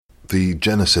The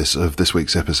genesis of this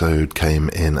week's episode came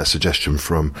in a suggestion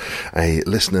from a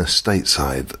listener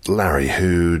stateside, Larry,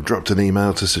 who dropped an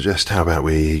email to suggest how about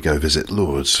we go visit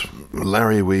Lords.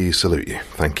 Larry, we salute you.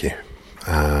 Thank you.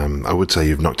 I would say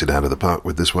you've knocked it out of the park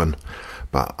with this one,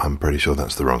 but I'm pretty sure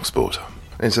that's the wrong sport.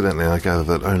 Incidentally, I gather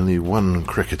that only one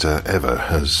cricketer ever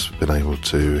has been able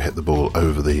to hit the ball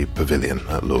over the pavilion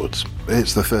at Lords.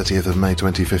 It's the 30th of May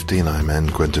 2015. I'm N.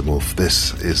 Quentin Wolfe.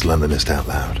 This is Londonist Out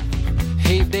Loud.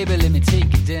 Hey baby, let me take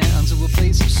you down to a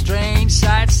place of strange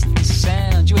sights and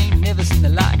sound. You ain't never seen the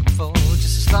like before,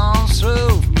 just a stone's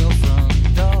throw from your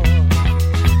front door.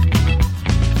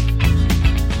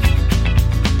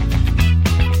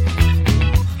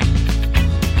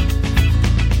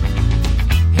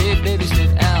 Hey baby,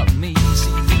 straight out of me,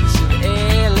 see a piece of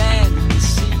air, land in the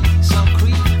sea, some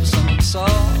creep, some saw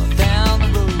down the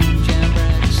road, jam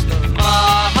brand store.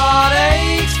 My heart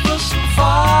aches for some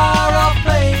far off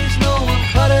place, no one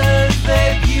cutters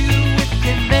their view with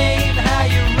your name, how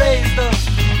you raised us.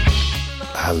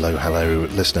 Hello,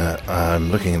 listener. I'm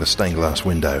looking in a stained glass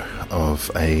window of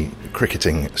a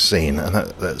cricketing scene, and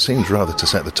that seems rather to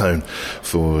set the tone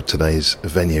for today's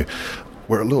venue.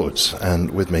 We're at Lords,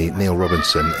 and with me, Neil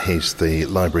Robinson. He's the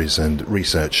Libraries and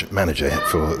Research Manager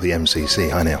for the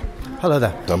MCC. Hi, Neil. Hello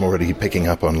there. I'm already picking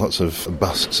up on lots of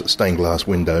busts, stained glass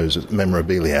windows,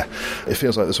 memorabilia. It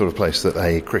feels like the sort of place that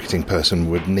a cricketing person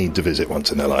would need to visit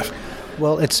once in their life.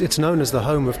 Well, it's known as the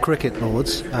home of cricket,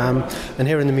 Lords, and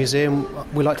here in the museum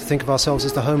we like to think of ourselves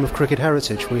as the home of cricket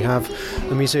heritage. We have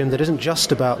a museum that isn't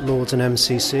just about Lords and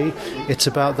MCC, it's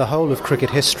about the whole of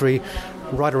cricket history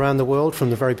right around the world, from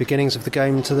the very beginnings of the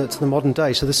game to the modern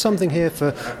day. So there's something here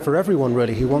for everyone,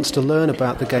 really, who wants to learn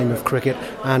about the game of cricket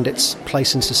and its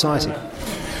place in society.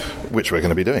 Which we're going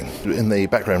to be doing. In the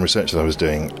background research that I was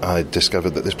doing, I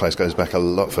discovered that this place goes back a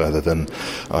lot further than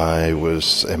I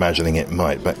was imagining it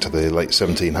might, back to the late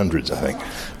 1700s, I think.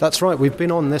 That's right. We've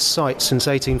been on this site since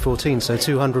 1814, so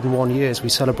 201 years. We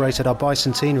celebrated our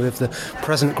bicentenary of the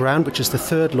present ground, which is the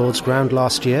third Lord's ground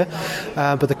last year.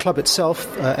 But the club itself,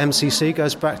 MCC,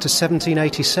 goes back to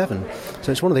 1787.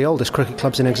 So it's one of the oldest cricket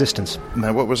clubs in existence.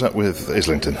 Now, what was up with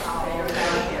Islington?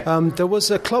 There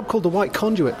was a club called the White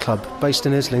Conduit Club based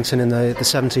in Islington in the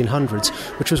 1700s,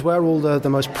 which was where all the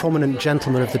most prominent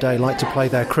gentlemen of the day liked to play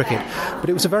their cricket. But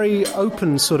it was a very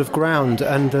open sort of ground,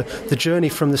 and the journey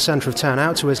from the centre of town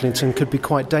out to Islington could be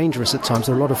quite dangerous at times.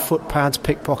 There were a lot of footpads,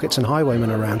 pickpockets and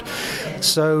highwaymen around.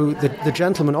 So the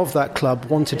gentlemen of that club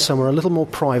wanted somewhere a little more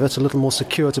private, a little more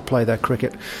secure to play their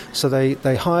cricket. So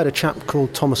they hired a chap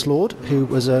called Thomas Lord, who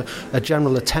was a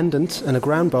general attendant and a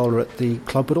ground bowler at the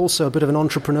club, but also a bit of an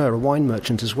entrepreneur, a wine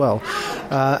merchant as well.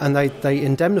 And they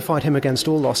indemnified him against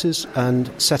all losses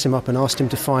and set him up and asked him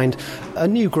to find a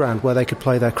new ground where they could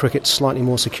play their cricket slightly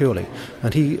more securely.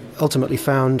 And he ultimately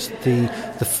found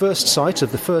the first site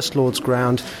of the first Lord's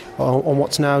ground on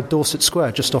what's now Dorset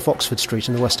Square, just off Oxford Street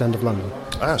in the West End of London.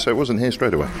 Ah, so it wasn't here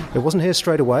straight away? It wasn't here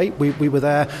straight away. We were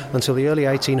there until the early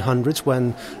 1800s,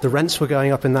 when the rents were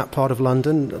going up in that part of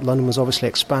London. London was obviously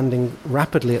expanding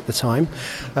rapidly at the time.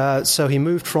 So he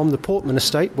moved from the Portman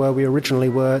Estate, where we originally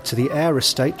were, to the Eyre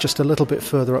Estate, just a little bit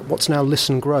further up, what's now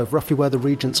Lisson Grove, roughly where the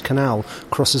Regent's Canal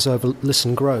crosses over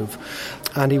Lisson Grove.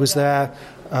 And he was there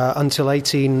until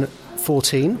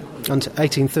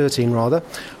 1813 rather,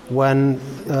 when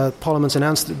Parliament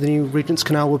announced that the new Regent's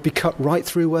Canal would be cut right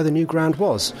through where the new ground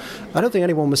was. I don't think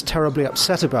anyone was terribly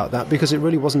upset about that, because it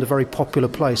really wasn't a very popular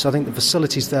place. I think the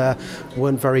facilities there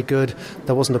weren't very good.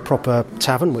 There wasn't a proper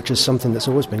tavern, which is something that's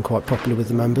always been quite popular with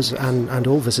the members and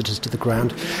all visitors to the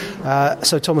ground.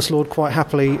 So Thomas Lord quite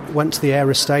happily went to the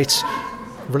Eyre Estate,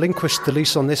 relinquished the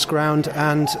lease on this ground,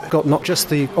 and got not just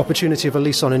the opportunity of a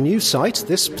lease on a new site,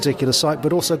 this particular site,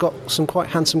 but also got some quite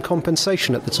handsome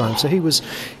compensation at the time. So he was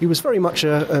very much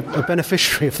a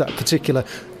beneficiary of that particular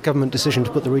government decision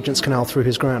to put the Regent's Canal through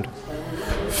his ground.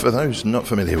 For those not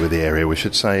familiar with the area, we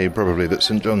should say probably that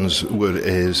St John's Wood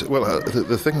is, well,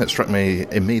 the thing that struck me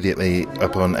immediately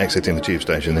upon exiting the tube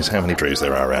station is how many trees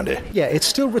there are around here. Yeah, it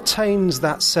still retains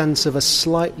that sense of a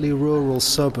slightly rural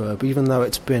suburb, even though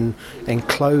it's been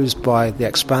enclosed by the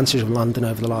expansion of London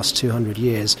over the last 200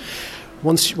 years.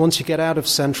 Once you get out of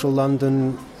central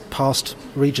London, past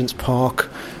Regent's Park,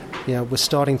 we're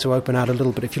starting to open out a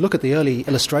little bit. If you look at the early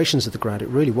illustrations of the ground, it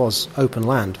really was open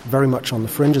land, very much on the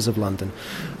fringes of London.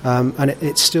 And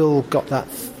it's still got that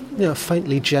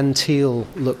faintly genteel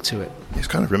look to it. It's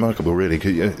kind of remarkable, really,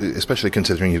 especially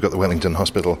considering you've got the Wellington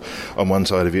Hospital on one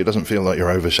side of you. It doesn't feel like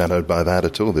you're overshadowed by that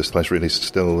at all. This place really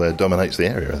still dominates the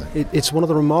area, I think. It's one of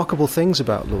the remarkable things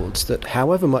about Lords, that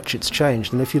however much it's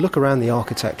changed, and if you look around the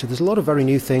architecture, there's a lot of very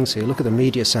new things here. Look at the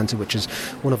Media Centre, which is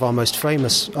one of our most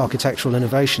famous architectural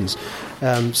innovations.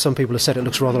 Some people have said it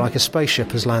looks rather like a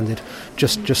spaceship has landed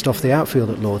just off the outfield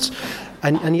at Lords.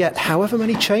 And yet, however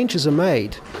many changes are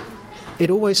made, it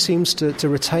always seems to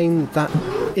retain that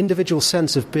individual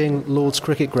sense of being Lord's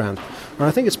cricket ground. And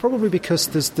I think it's probably because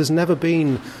there's never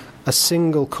been a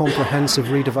single comprehensive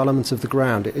redevelopment of the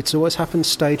ground. It's always happened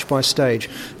stage by stage,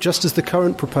 just as the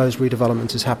current proposed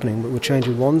redevelopment is happening. We're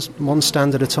changing one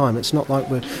stand at a time. It's not like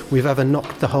we've ever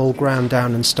knocked the whole ground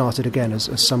down and started again, as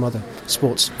some other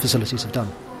sports facilities have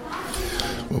done.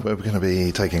 Well, we're going to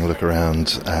be taking a look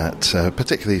around at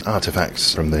particularly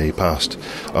artefacts from the past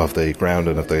of the ground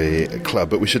and of the club.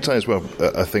 But we should say as well,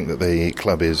 I think that the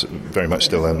club is very much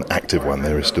still an active one.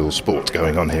 There is still sport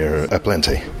going on here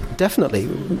aplenty. Definitely.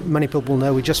 Many people will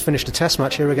know we just finished a test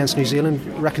match here against New Zealand,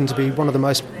 reckoned to be one of the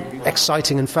most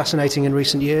exciting and fascinating in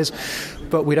recent years.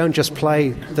 But we don't just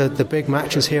play the big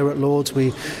matches here at Lords.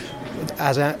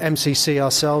 As MCC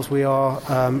ourselves, we are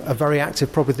a very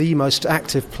active, probably the most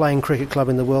active playing cricket club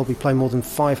in the world. We play more than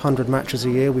 500 matches a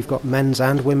year. We've got men's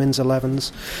and women's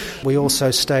 11s. We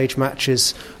also stage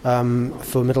matches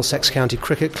for Middlesex County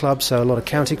Cricket Club, so a lot of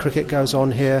county cricket goes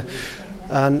on here.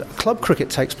 And club cricket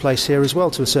takes place here as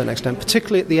well to a certain extent,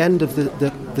 particularly at the end of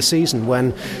the season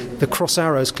when the Cross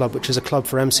Arrows Club, which is a club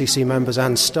for MCC members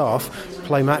and staff,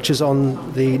 play matches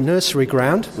on the nursery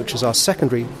ground, which is our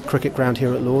secondary cricket ground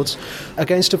here at Lords,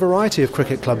 against a variety of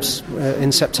cricket clubs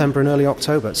in September and early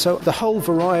October. So the whole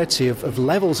variety of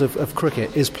levels of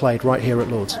cricket is played right here at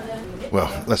Lords. Well,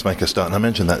 let's make a start. And I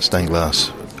mentioned that stained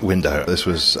glass window. This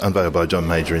was unveiled by John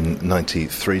Major in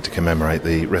 1993 to commemorate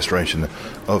the restoration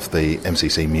of the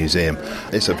MCC Museum.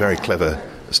 It's a very clever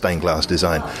stained glass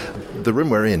design. The room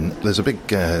we're in, there's a big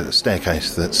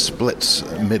staircase that splits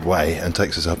midway and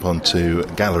takes us up onto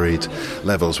galleried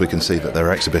levels. We can see that there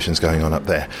are exhibitions going on up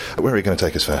there. Where are you going to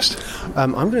take us first?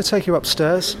 I'm going to take you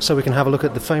upstairs so we can have a look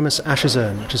at the famous Ashes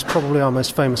urn, which is probably our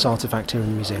most famous artefact here in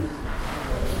the museum.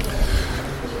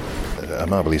 A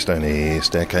marbly stony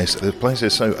staircase. The place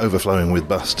is so overflowing with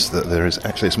busts that there is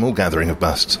actually a small gathering of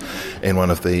busts in one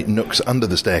of the nooks under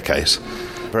the staircase,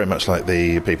 very much like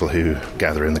the people who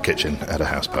gather in the kitchen at a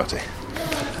house party.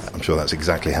 I'm sure that's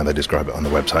exactly how they describe it on the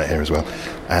website here as well.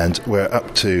 And we're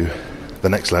up to the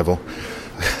next level.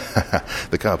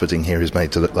 The carpeting here is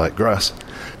made to look like grass,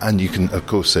 and you can of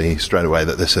course see straight away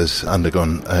that this has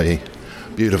undergone a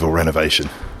beautiful renovation.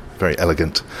 Very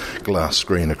elegant glass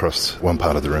screen across one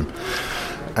part of the room.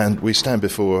 And we stand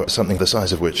before something the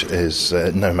size of which is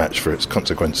no match for its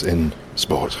consequence in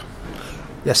sport.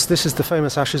 Yes, this is the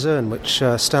famous Ashes urn, which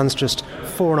stands just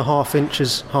 4.5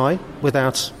 inches high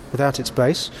without its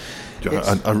base.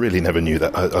 I really never knew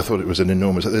that. I thought it was an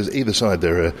enormous... There's either side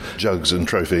there are jugs and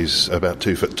trophies about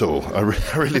 2 foot tall. I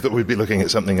really thought we'd be looking at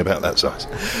something about that size.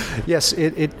 Yes,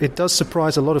 it does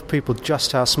surprise a lot of people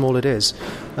just how small it is.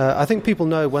 I think people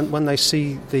know when they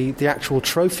see the actual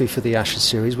trophy for the Ashes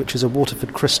series, which is a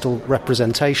Waterford crystal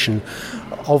representation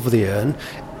of the urn,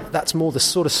 that's more the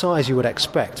sort of size you would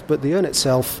expect. But the urn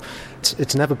itself...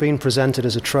 It's never been presented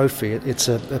as a trophy. It's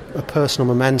a personal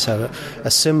memento,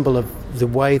 a symbol of the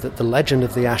way that the legend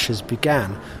of the Ashes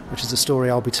began, which is a story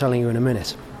I'll be telling you in a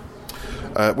minute.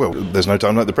 Well, there's no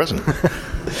time like the present.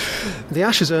 The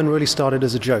Ashes urn really started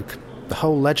as a joke. The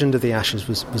whole legend of the Ashes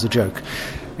was a joke.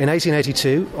 In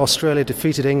 1882, Australia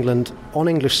defeated England on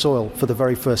English soil for the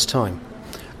very first time.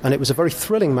 And it was a very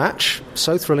thrilling match,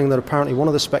 so thrilling that apparently one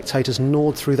of the spectators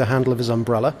gnawed through the handle of his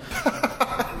umbrella.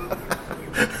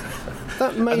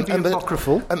 That may be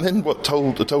apocryphal. And then what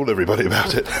told everybody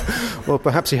about it? Well,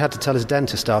 perhaps he had to tell his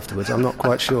dentist afterwards, I'm not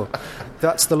quite sure.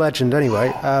 That's the legend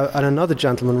anyway. And another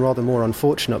gentleman, rather more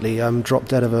unfortunately, dropped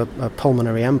dead of a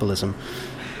pulmonary embolism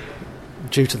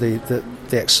due to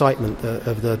the excitement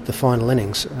of the final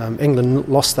innings. England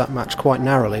lost that match quite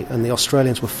narrowly, and the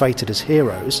Australians were fated as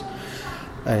heroes.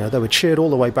 They were cheered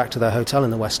all the way back to their hotel in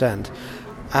the West End.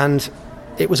 And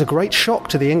it was a great shock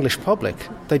to the English public.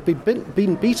 They'd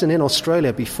been beaten in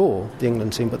Australia before, the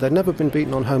England team, but they'd never been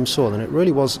beaten on home soil, and it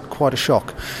really was quite a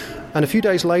shock. And a few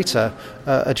days later,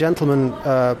 a gentleman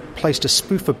placed a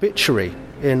spoof obituary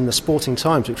in the Sporting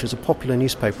Times, which was a popular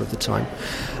newspaper at the time,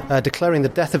 declaring the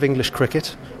death of English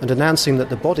cricket and announcing that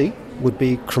the body would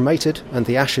be cremated and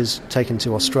the ashes taken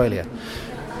to Australia.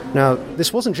 Now,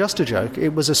 this wasn't just a joke,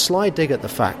 it was a sly dig at the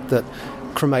fact that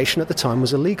cremation at the time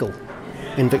was illegal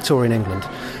in Victorian England.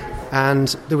 And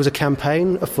there was a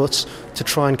campaign afoot to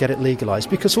try and get it legalised,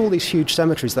 because all these huge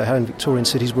cemeteries they had in Victorian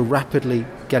cities were rapidly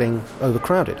getting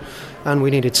overcrowded, and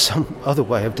we needed some other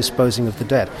way of disposing of the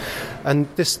dead. And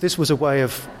this was a way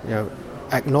of,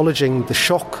 acknowledging the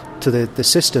shock to the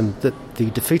system that the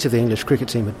defeat of the English cricket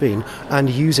team had been, and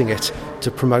using it to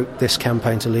promote this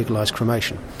campaign to legalise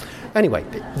cremation. Anyway,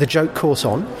 the joke caught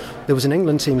on. There was an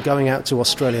England team going out to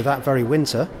Australia that very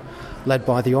winter, led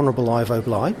by the Honourable Ivo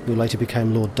Bligh, who later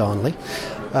became Lord Darnley,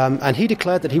 and he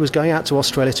declared that he was going out to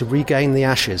Australia to regain the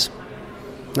Ashes.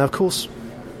 Now, of course,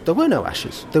 there were no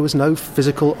Ashes. There was no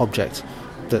physical object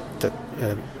that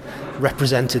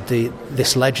represented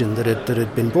this legend that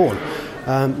had been born.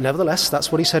 Nevertheless,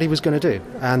 that's what he said he was going to do.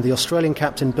 And the Australian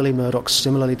captain, Billy Murdoch,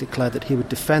 similarly declared that he would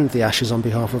defend the Ashes on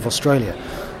behalf of Australia.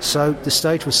 So the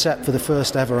stage was set for the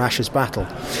first ever Ashes battle.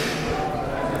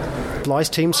 Bligh's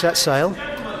team set sail,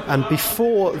 and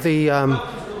before the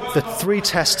 3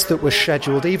 tests that were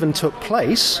scheduled even took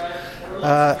place,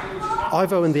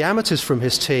 Ivo and the amateurs from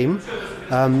his team,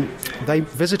 they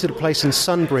visited a place in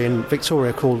Sunbury in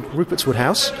Victoria called Rupert's Wood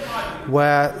House,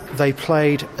 where they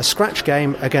played a scratch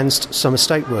game against some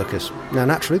estate workers. Now,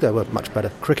 naturally, they were much better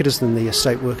cricketers than the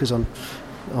estate workers on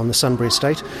the Sunbury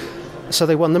estate, so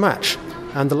they won the match.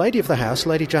 And the lady of the house,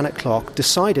 Lady Janet Clark,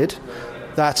 decided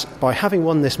that by having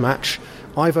won this match,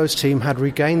 Ivo's team had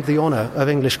regained the honour of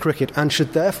English cricket and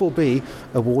should therefore be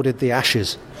awarded the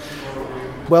Ashes.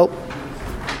 Well,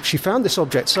 she found this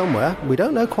object somewhere. We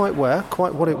don't know quite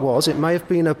what it was. It may have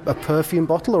been a perfume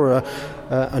bottle or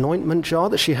an ointment jar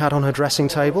that she had on her dressing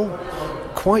table.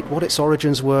 Quite what its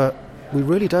origins were, we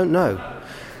really don't know.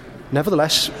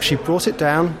 Nevertheless, she brought it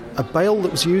down. A bale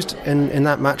that was used in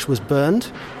that match was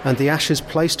burned, and the ashes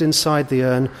placed inside the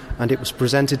urn, and it was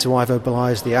presented to Ivo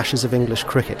Bligh as the Ashes of English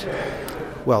cricket.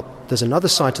 Well, there's another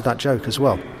side to that joke as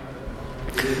well.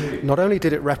 Not only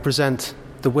did it represent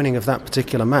the winning of that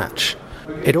particular match,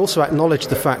 it also acknowledged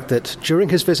the fact that during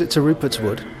his visit to Rupert's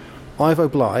Wood, Ivo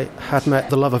Bligh had met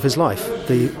the love of his life,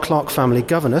 the Clark family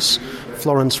governess,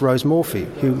 Florence Rose Morphy,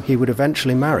 who he would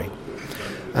eventually marry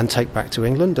and take back to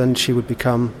England, and she would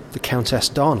become the Countess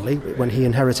Darnley when he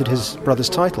inherited his brother's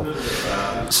title.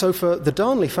 So for the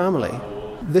Darnley family,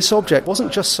 this object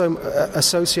wasn't just so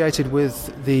associated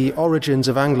with the origins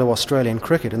of Anglo-Australian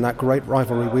cricket and that great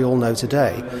rivalry we all know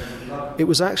today. It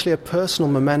was actually a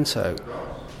personal memento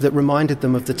that reminded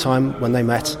them of the time when they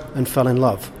met and fell in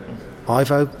love.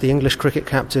 Ivo, the English cricket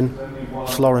captain,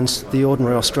 Florence, the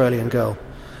ordinary Australian girl.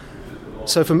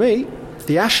 So for me,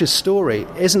 the Ashes story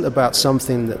isn't about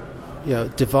something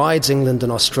that divides England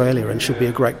and Australia and should be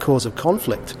a great cause of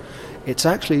conflict. It's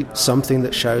actually something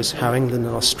that shows how England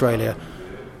and Australia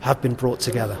have been brought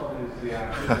together.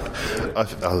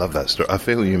 I love that story. I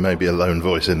feel you may be a lone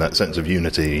voice in that sense of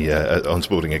unity on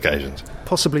sporting occasions.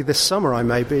 Possibly this summer I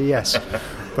may be, yes.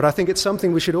 But I think it's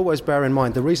something we should always bear in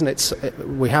mind. The reason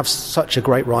we have such a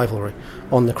great rivalry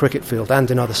on the cricket field and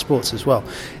in other sports as well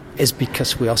is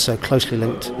because we are so closely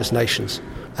linked as nations.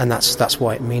 And that's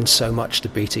why it means so much to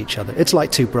beat each other. It's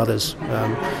like two brothers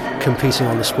competing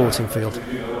on the sporting field.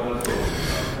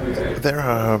 There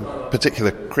are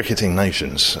particular cricketing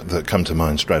nations that come to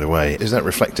mind straight away. Is that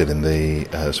reflected in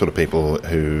the sort of people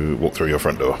who walk through your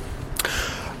front door?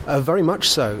 Very much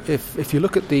so. If you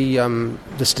look at the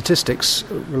statistics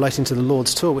relating to the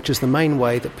Lord's Tour, which is the main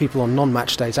way that people on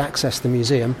non-match days access the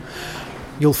museum,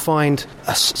 you'll find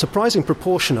a surprising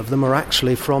proportion of them are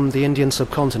actually from the Indian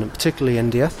subcontinent, particularly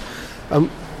India.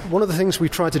 One of the things we've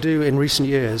tried to do in recent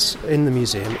years in the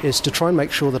museum is to try and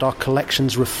make sure that our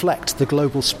collections reflect the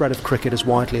global spread of cricket as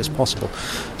widely as possible.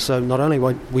 So not only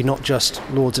are we not just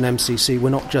Lords and MCC, we're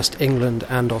not just England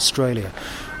and Australia.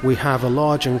 We have a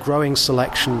large and growing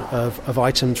selection of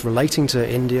items relating to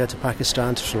India, to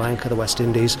Pakistan, to Sri Lanka, the West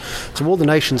Indies, to all the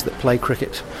nations that play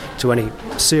cricket to any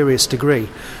serious degree.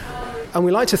 And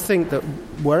we like to think that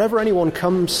wherever anyone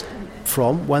comes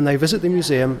from, when they visit the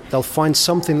museum, they'll find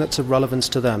something that's of relevance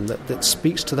to them, that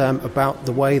speaks to them about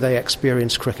the way they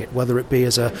experience cricket, whether it be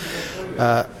as a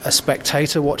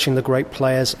spectator watching the great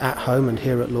players at home and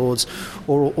here at Lord's,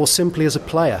 or simply as a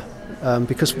player.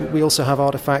 Because we also have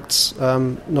artefacts,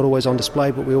 not always on display,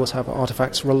 but we also have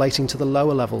artefacts relating to the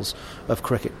lower levels of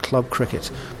cricket, club cricket,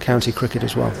 county cricket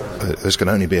as well. This can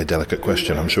only be a delicate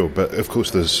question, I'm sure, but of course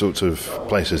there's sorts of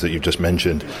places that you've just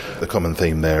mentioned. The common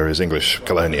theme there is English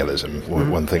colonialism.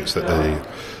 Mm-hmm. One thinks that the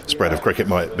spread of cricket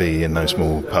might be in no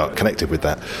small part connected with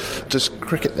that. Does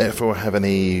cricket therefore have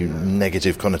any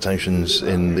negative connotations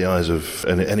in the eyes of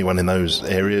anyone in those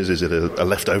areas? Is it a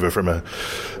leftover from an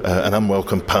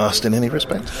unwelcome past in any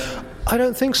respect? I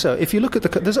don't think so. If you look at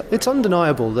it's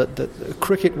undeniable that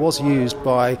cricket was used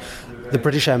by the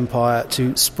British Empire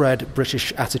to spread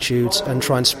British attitudes and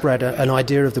try and spread an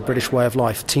idea of the British way of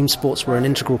life. Team sports were an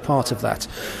integral part of that.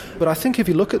 But I think if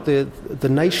you look at the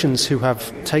nations who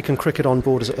have taken cricket on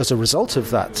board as a result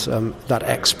of that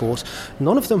export,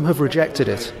 none of them have rejected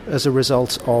it as a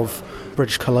result of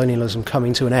British colonialism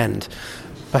coming to an end.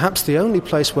 Perhaps the only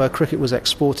place where cricket was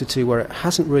exported to where it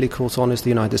hasn't really caught on is the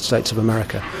United States of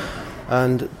America.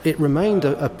 And it remained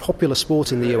a popular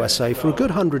sport in the USA for a good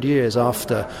 100 years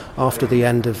after the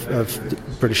end of the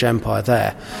British Empire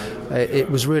there. It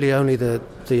was really only the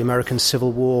American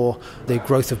Civil War, the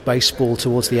growth of baseball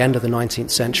towards the end of the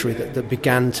 19th century that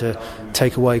began to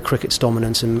take away cricket's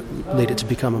dominance and lead it to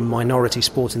become a minority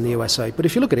sport in the USA. But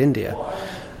if you look at India,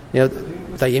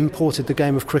 they imported the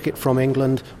game of cricket from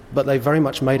England, but they very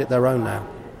much made it their own now.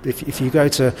 If you go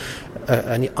to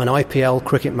an IPL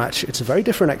cricket match, it's a very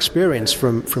different experience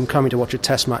from coming to watch a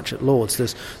test match at Lord's.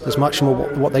 There's much more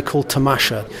what they call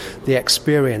tamasha, the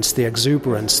experience, the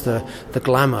exuberance, the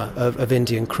glamour of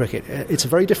Indian cricket. It's a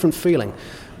very different feeling,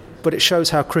 but it shows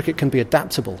how cricket can be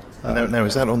adaptable. Now,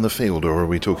 is that on the field, or are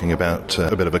we talking about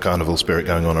a bit of a carnival spirit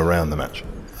going on around the match?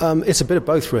 It's a bit of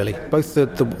both, really. Both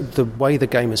the way the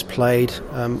game is played.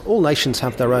 All nations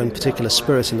have their own particular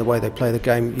spirit in the way they play the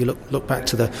game. You look back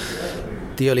to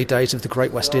the early days of the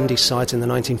Great West Indies side in the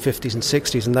 1950s and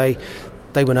 60s, and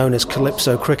they were known as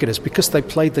calypso cricketers because they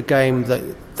played the game that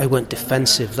they weren't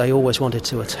defensive. They always wanted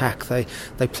to attack.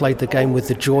 They played the game with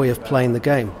the joy of playing the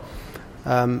game.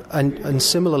 And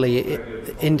similarly,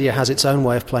 India has its own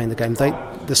way of playing the game.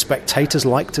 The spectators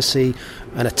like to see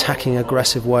an attacking,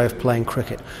 aggressive way of playing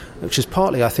cricket, which is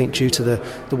partly, I think, due to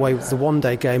the way the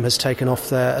one-day game has taken off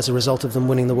there as a result of them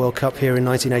winning the World Cup here in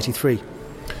 1983.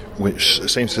 Which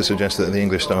seems to suggest that the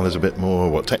English style is a bit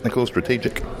more, technical,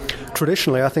 strategic?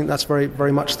 Traditionally, I think that's very,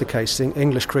 very much the case.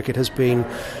 English cricket has been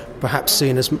perhaps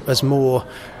seen as more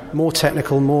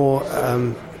technical, more...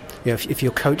 if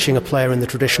you're coaching a player in the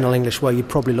traditional English way, you'd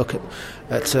probably look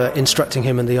at instructing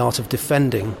him in the art of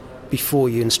defending before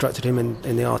you instructed him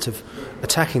in the art of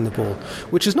attacking the ball,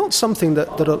 which is not something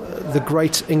that the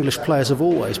great English players have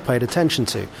always paid attention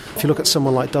to. If you look at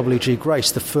someone like W.G.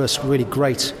 Grace, the first really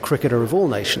great cricketer of all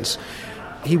nations,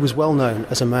 he was well known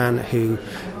as a man who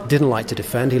didn't like to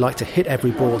defend. He liked to hit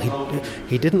every ball.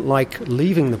 He didn't like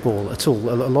leaving the ball at all.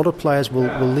 A lot of players will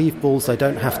leave balls they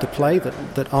don't have to play,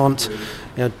 that aren't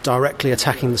directly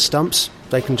attacking the stumps.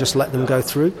 They can just let them go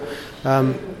through.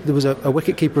 There was a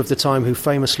wicketkeeper of the time who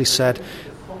famously said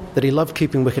that he loved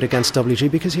keeping wicket against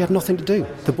WG because he had nothing to do.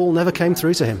 The ball never came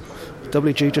through to him.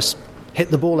 WG just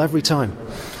hit the ball every time.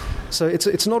 So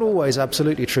it's not always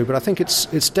absolutely true, but I think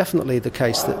it's definitely the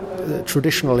case that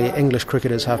traditionally English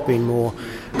cricketers have been more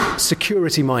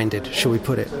security-minded, shall we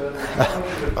put it.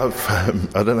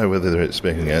 I don't know whether it's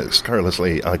being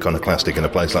scurrilously iconoclastic in a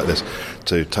place like this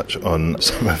to touch on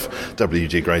some of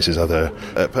W.G. Grace's other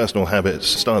personal habits,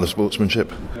 style of sportsmanship.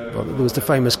 Well, there was the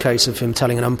famous case of him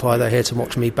telling an umpire, "They're here to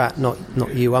watch me bat, not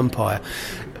you, umpire."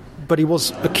 But he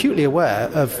was acutely aware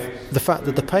of the fact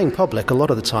that the paying public, a lot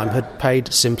of the time, had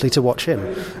paid simply to watch him.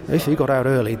 If he got out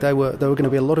early, there were going to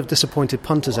be a lot of disappointed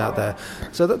punters out there.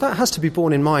 So that has to be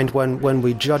borne in mind when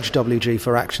we judge WG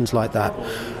for actions like that.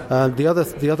 The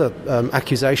other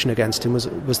accusation against him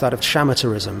was that of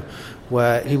shamateurism,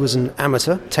 where he was an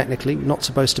amateur, technically, not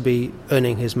supposed to be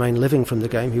earning his main living from the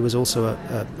game. He was also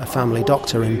a family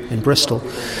doctor in Bristol.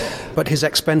 But his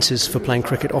expenses for playing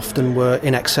cricket often were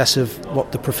in excess of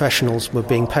what the professionals were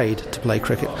being paid to play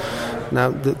cricket. Now,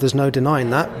 there's no denying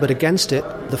that, but against it,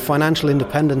 the financial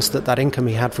independence that income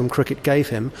he had from cricket gave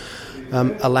him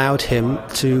allowed him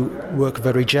to work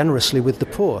very generously with the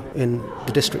poor in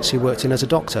the districts he worked in as a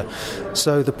doctor.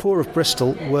 So the poor of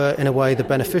Bristol were, in a way, the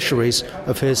beneficiaries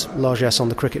of his largesse on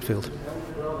the cricket field.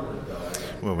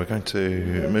 Well, we're going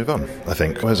to move on, I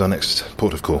think. Where's our next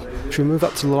port of call? Should we move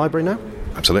up to the library now?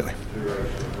 Absolutely.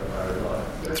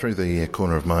 Through the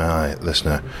corner of my eye,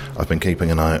 listener, I've been keeping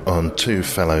an eye on two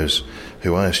fellows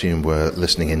who I assume were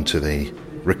listening into the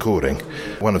recording.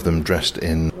 One of them dressed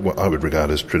in what I would regard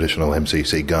as traditional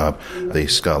MCC garb, the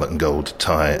scarlet and gold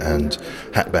tie and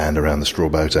hat band around the straw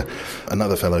boater.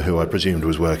 Another fellow who I presumed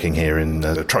was working here in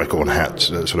a tricorn hat,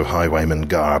 sort of highwayman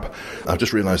garb. I've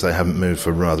just realised they haven't moved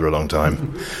for rather a long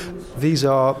time. These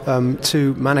are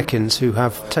two mannequins who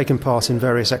have taken part in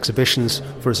various exhibitions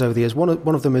for us over the years. One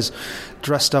of them is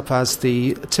dressed up as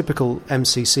the typical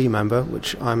MCC member,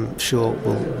 which I'm sure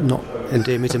will not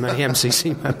endear me to many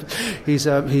MCC members.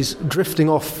 He's drifting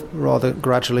off rather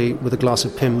gradually with a glass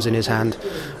of Pimm's in his hand,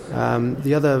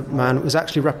 The other man was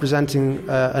actually representing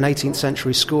an 18th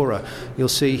century scorer. You'll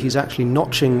see he's actually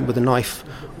notching with a knife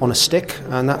on a stick,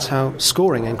 and that's how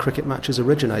scoring in cricket matches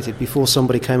originated, before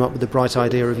somebody came up with the bright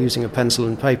idea of using a pencil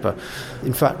and paper.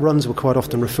 In fact, runs were quite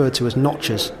often referred to as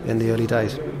notches in the early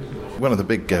days. One of the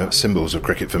big symbols of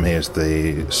cricket for me is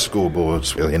the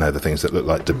scoreboards, the things that look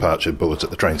like departure boards at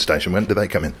the train station. When did they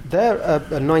come in? They're a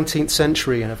 19th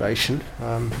century innovation.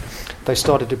 They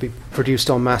started to be produced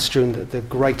en masse during the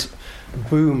great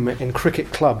boom in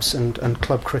cricket clubs and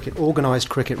club cricket, organised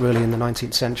cricket really in the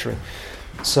 19th century.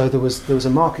 So there was a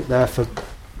market there for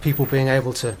people being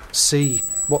able to see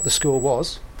what the score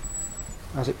was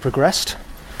as it progressed.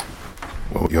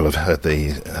 Well, you'll have heard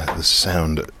the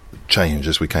sound change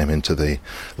as we came into the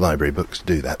library. Books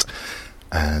do that.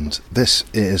 And this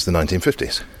is the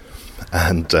 1950s.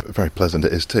 And very pleasant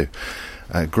it is too.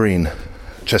 Green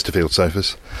Chesterfield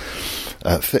sofas,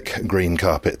 thick green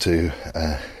carpet to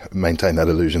maintain that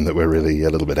illusion that we're really a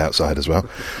little bit outside as well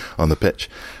on the pitch.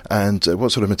 And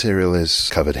what sort of material is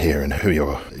covered here, and who are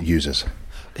your users?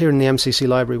 Here in the MCC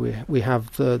Library we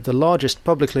have the largest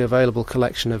publicly available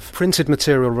collection of printed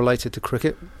material related to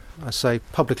cricket. I say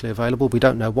publicly available. We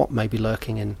don't know what may be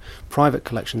lurking in private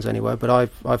collections anywhere, but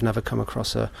I've never come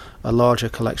across a larger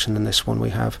collection than this one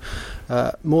we have.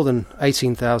 More than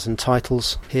 18,000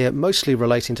 titles here, mostly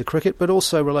relating to cricket, but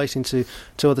also relating to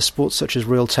other sports such as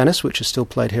real tennis, which is still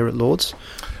played here at Lord's.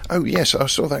 Oh yes, I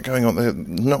saw that going on there.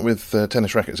 Not with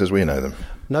tennis rackets as we know them.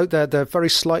 No, they're very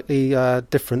slightly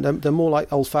different. They're more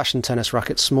like old-fashioned tennis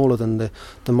rackets, smaller than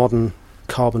the modern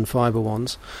carbon fibre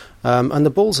ones. And the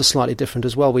balls are slightly different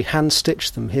as well. We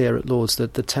hand-stitch them here at Lord's. The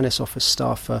tennis office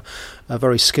staff are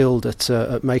very skilled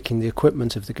at making the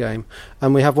equipment of the game.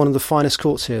 And we have one of the finest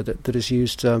courts here that is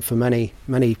used for many,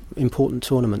 many important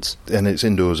tournaments. And it's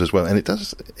indoors as well. And it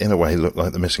does, in a way, look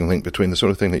like the missing link between the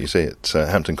sort of thing that you see at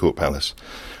Hampton Court Palace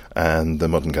and the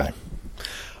modern game.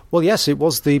 Well, yes, it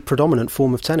was the predominant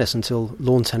form of tennis until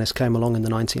lawn tennis came along in the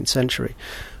 19th century.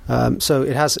 So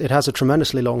it has a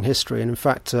tremendously long history. And in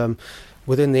fact,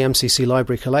 within the MCC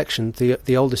Library collection,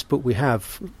 the oldest book we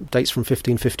have dates from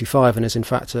 1555 and is in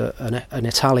fact an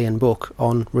Italian book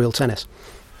on real tennis.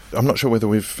 I'm not sure whether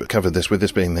we've covered this, with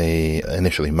this being the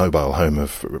initially mobile home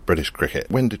of British cricket.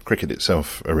 When did cricket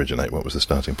itself originate? What was the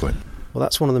starting point? Well,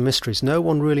 that's one of the mysteries. No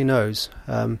one really knows.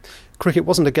 Cricket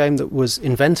wasn't a game that was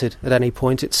invented at any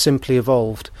point. It simply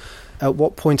evolved. At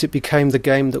what point it became the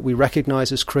game that we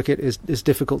recognise as cricket is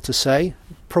difficult to say.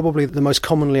 Probably the most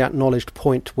commonly acknowledged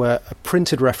point where a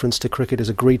printed reference to cricket is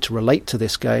agreed to relate to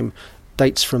this game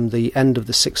dates from the end of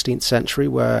the 16th century,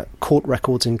 where court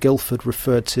records in Guildford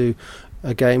referred to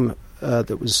a game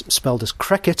that was spelled as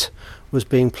cricket was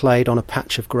being played on a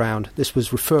patch of ground. This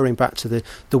was referring back to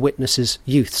the witness's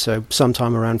youth, so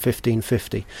sometime around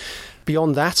 1550.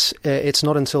 Beyond that, it's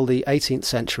not until the 18th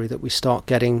century that we start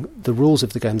getting the rules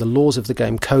of the game, the laws of the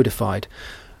game codified.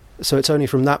 So it's only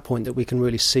from that point that we can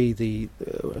really see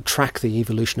track the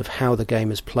evolution of how the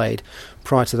game is played.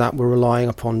 Prior to that, we're relying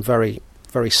upon very,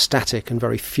 very static and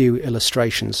very few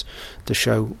illustrations to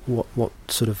show what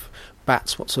sort of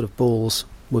bats, what sort of balls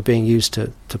were being used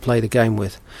to play the game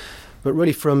with. But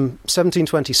really from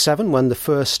 1727, when the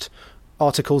first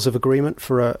articles of agreement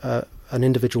for an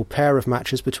individual pair of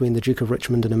matches between the Duke of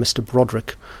Richmond and a Mr.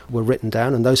 Broderick were written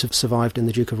down, and those have survived in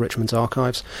the Duke of Richmond's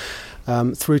archives,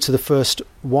 through to the first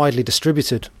widely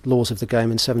distributed laws of the game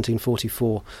in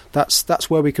 1744. That's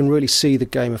where we can really see the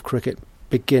game of cricket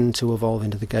begin to evolve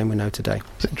into the game we know today.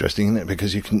 It's interesting, isn't it?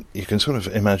 Because you can sort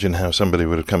of imagine how somebody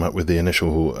would have come up with the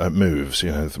initial moves,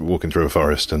 walking through a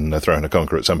forest and throwing a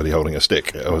conker at somebody holding a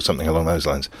stick or something along those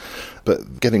lines.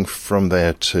 But getting from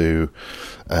there to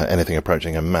anything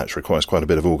approaching a match requires quite a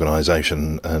bit of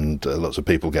organisation and lots of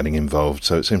people getting involved.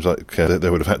 So it seems like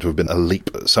there would have had to have been a leap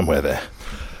somewhere there.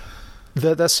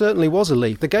 There certainly was a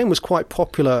leap. The game was quite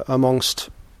popular amongst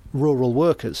rural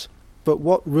workers. But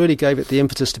what really gave it the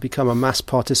impetus to become a mass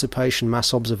participation,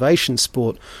 mass observation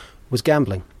sport was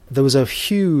gambling. There was a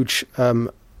huge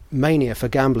mania for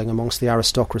gambling amongst the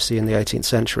aristocracy in the 18th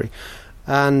century.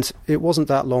 And it wasn't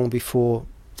that long before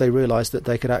they realised that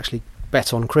they could actually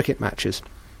bet on cricket matches.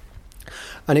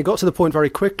 And it got to the point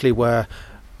very quickly where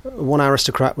one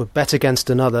aristocrat would bet against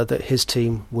another that his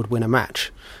team would win a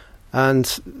match.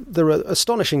 And there are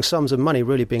astonishing sums of money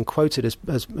really being quoted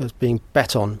as being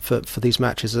bet on for these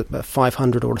matches at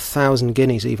 500 or 1,000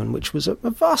 guineas even, which was a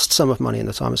vast sum of money in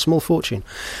the time, a small fortune.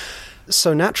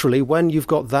 So naturally, when you've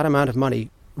got that amount of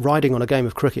money riding on a game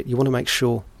of cricket, you want to make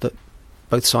sure that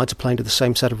both sides are playing to the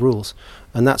same set of rules.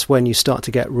 And that's when you start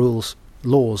to get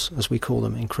laws, as we call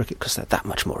them in cricket, because they're that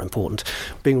much more important,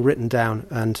 being written down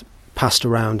and passed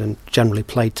around and generally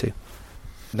played to.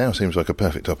 Now seems like a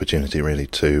perfect opportunity, really,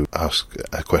 to ask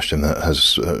a question that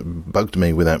has bugged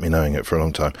me without me knowing it for a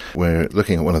long time. We're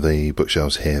looking at one of the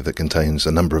bookshelves here that contains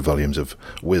a number of volumes of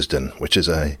Wisden, which is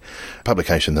a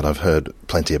publication that I've heard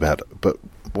plenty about. But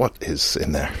what is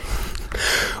in there?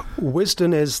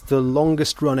 Wisden is the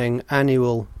longest-running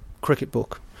annual cricket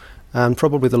book, and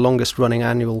probably the longest-running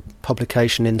annual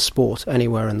publication in sport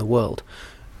anywhere in the world.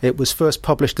 It was first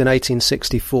published in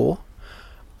 1864.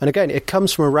 And again, it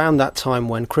comes from around that time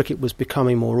when cricket was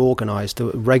becoming more organised. The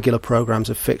regular programmes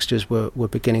of fixtures were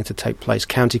beginning to take place.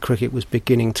 County cricket was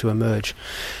beginning to emerge.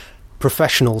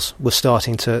 Professionals were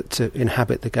starting to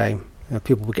inhabit the game.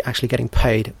 People were actually getting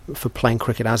paid for playing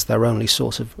cricket as their only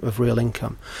source of real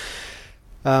income.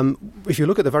 If you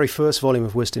look at the very first volume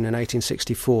of Wisden in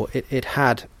 1864, it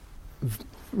had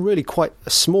really quite a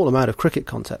small amount of cricket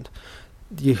content.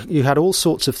 You had all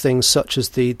sorts of things, such as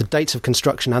the dates of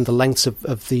construction and the lengths of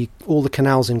all the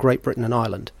canals in Great Britain and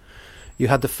Ireland. You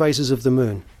had the phases of the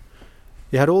moon.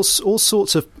 You had all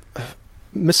sorts of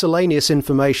miscellaneous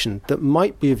information that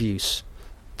might be of use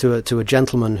to a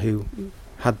gentleman who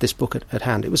had this book at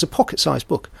hand. It was a pocket-sized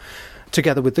book,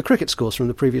 together with the cricket scores from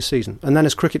the previous season. And then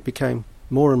as cricket became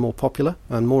more and more popular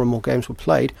and more games were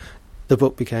played, the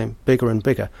book became bigger and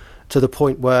bigger, to the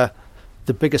point where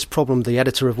the biggest problem the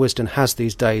editor of Wisden has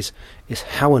these days is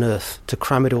how on earth to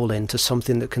cram it all into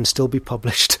something that can still be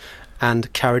published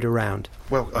and carried around.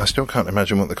 Well, I still can't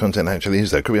imagine what the content actually is,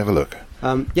 though. Could we have a look?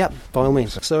 Yeah, by all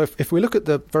means. So if we look at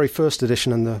the very first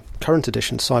edition and the current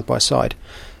edition side by side,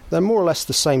 they're more or less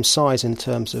the same size in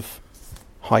terms of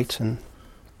height and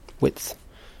width,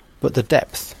 but the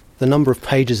depth, the number of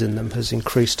pages in them has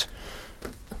increased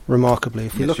remarkably.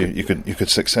 If you could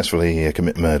successfully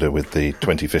commit murder with the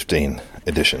 2015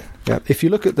 edition. Yeah, if you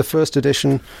look at the first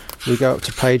edition, we go up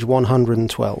to page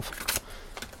 112.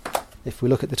 If we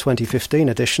look at the 2015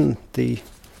 edition, the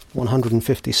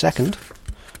 152nd,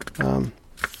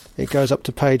 it goes up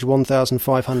to page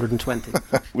 1520.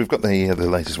 We've got the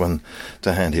latest one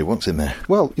to hand here. What's in there?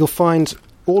 Well, you'll find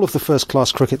all of the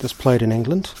first-class cricket that's played in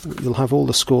England. You'll have all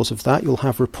the scores of that. You'll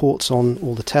have reports on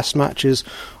all the test matches,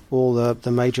 all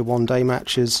the major one-day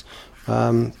matches.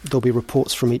 There'll be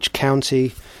reports from each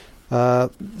county.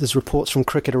 There's reports from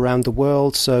cricket around the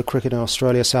world, so cricket in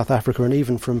Australia, South Africa, and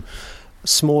even from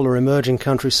smaller emerging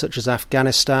countries such as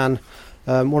Afghanistan.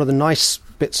 One of the nice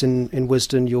bits in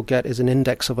Wisden you'll get is an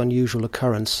index of unusual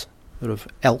occurrence, sort of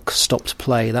elk stopped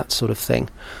play, that sort of thing.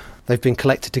 They've been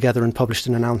collected together and published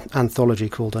in an anthology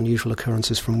called Unusual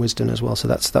Occurrences from Wisden as well. So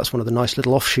that's one of the nice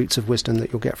little offshoots of Wisden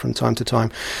that you'll get from time to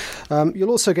time. You'll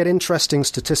also get interesting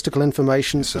statistical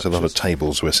information. There's a lot of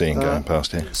tables we're seeing going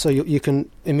past here. So you can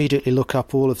immediately look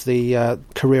up all of the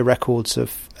career records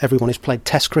of everyone who's played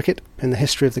Test cricket in the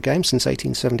history of the game since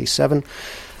 1877,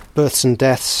 births and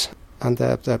deaths, and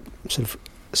their sort of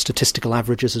statistical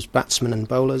averages as batsmen and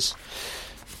bowlers.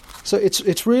 So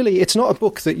it's not a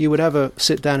book that you would ever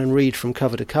sit down and read from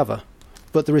cover to cover,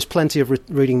 but there is plenty of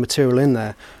reading material in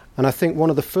there. And I think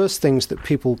one of the first things that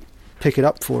people pick it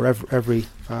up for every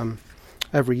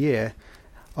year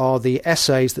are the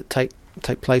essays that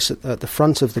take place at the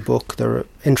front of the book. There are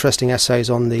interesting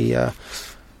essays on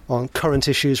on current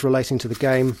issues relating to the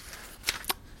game.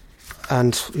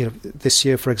 And this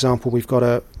year, for example, we've got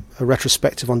a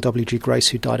retrospective on W.G. Grace,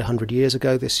 who died 100 years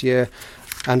ago this year,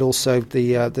 and also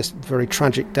this very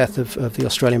tragic death of the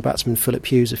Australian batsman Philip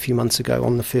Hughes a few months ago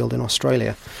on the field in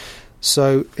Australia.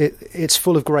 So it's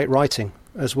full of great writing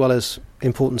as well as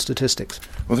important statistics.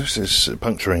 Well, this is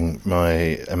puncturing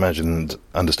my imagined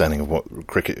understanding of what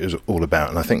cricket is all about,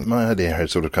 and I think my idea had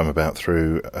sort of come about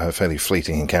through fairly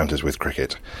fleeting encounters with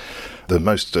cricket. The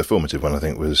most formative one, I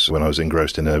think, was when I was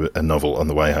engrossed in a novel on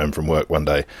the way home from work one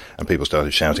day, and people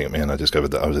started shouting at me, and I discovered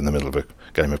that I was in the middle of a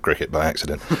game of cricket by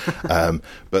accident.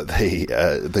 But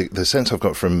the sense I've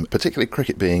got from particularly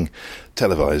cricket being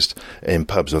televised in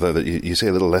pubs, although that you see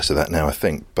a little less of that now, I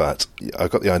think, but I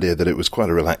got the idea that it was quite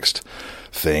a relaxed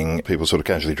thing, people sort of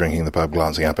casually drinking in the pub,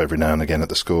 glancing up every now and again at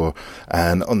the score,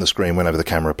 and on the screen, whenever the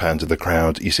camera panned to the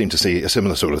crowd, you seem to see a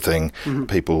similar sort of thing,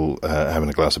 people having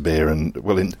a glass of beer and,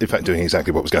 well, in fact, doing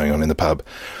exactly what was going on in the pub.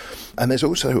 And there's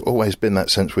also always been that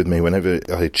sense with me whenever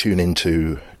I tune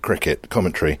into cricket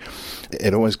commentary,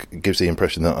 it always gives the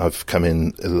impression that I've come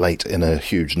in late in a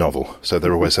huge novel. So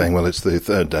they're always saying, well, it's the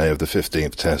third day of the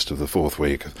 15th test of the fourth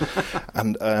week.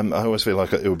 And I always feel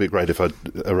like it would be great if I'd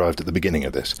arrived at the beginning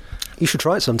of this. You should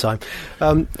try it sometime.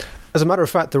 As a matter of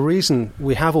fact, the reason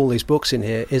we have all these books in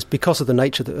here is because of the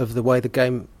nature of the way the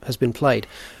game has been played.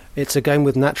 It's a game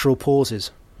with natural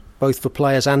pauses. both for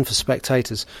players and for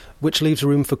spectators, which leaves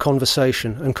room for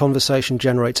conversation, and conversation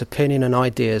generates opinion and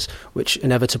ideas, which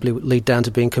inevitably lead down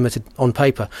to being committed on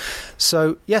paper.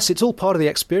 So, yes, it's all part of the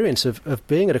experience of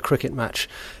being at a cricket match.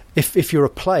 If you're a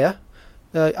player,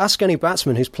 ask any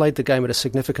batsman who's played the game at a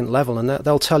significant level, and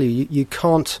they'll tell you you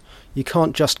can't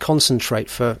just concentrate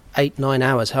for 8-9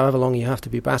 hours, however long you have to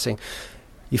be batting.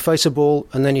 You face a ball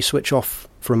and then you switch off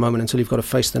for a moment until you've got to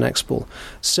face the next ball.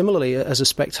 Similarly, as a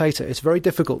spectator, it's very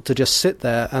difficult to just sit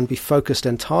there and be focused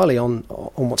entirely on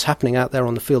what's happening out there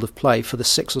on the field of play for the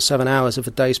 6 or 7 hours of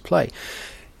a day's play.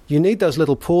 You need those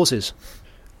little pauses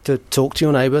to talk to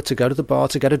your neighbour, to go to the bar,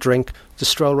 to get a drink, to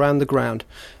stroll around the ground.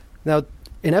 Now,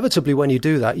 inevitably, when you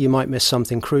do that, you might miss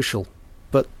something crucial.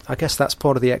 But I guess that's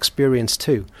part of the experience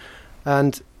too.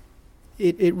 And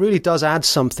it really does add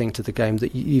something to the game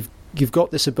that you've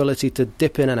got this ability to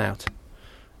dip in and out.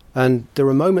 And there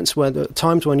are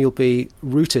times when you'll be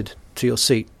rooted to your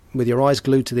seat with your eyes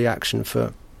glued to the action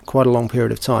for quite a long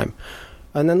period of time.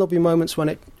 And then there'll be moments when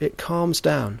it calms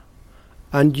down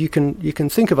and you can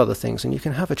think of other things and you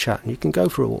can have a chat and you can go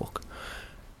for a walk.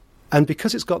 And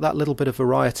because it's got that little bit of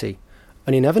variety,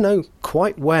 and you never know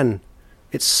quite when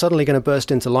it's suddenly going to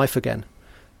burst into life again,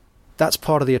 that's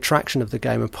part of the attraction of the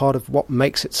game and part of what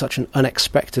makes it such an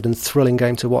unexpected and thrilling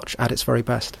game to watch at its very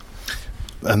best.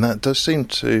 And that does seem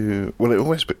to, well, it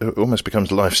almost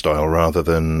becomes lifestyle rather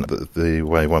than the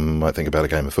way one might think about a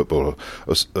game of football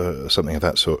or something of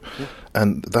that sort. Yeah.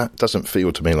 And that doesn't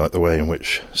feel to me like the way in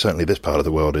which certainly this part of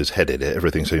the world is headed.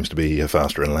 Everything seems to be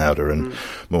faster and louder and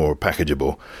more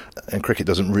packageable. And cricket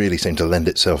doesn't really seem to lend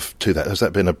itself to that. Has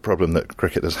that been a problem that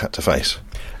cricket has had to face?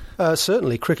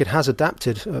 Certainly, cricket has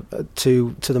adapted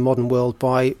to the modern world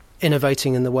by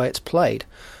innovating in the way it's played.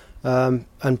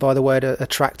 And by the way it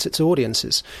attracts its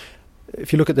audiences.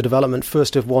 If you look at the development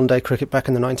first of one-day cricket back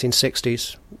in the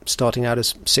 1960s, starting out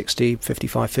as 60,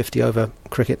 55, 50 over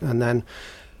cricket, and then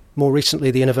more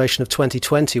recently the innovation of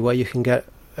 2020 where you can get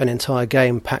an entire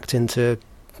game packed into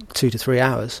 2 to 3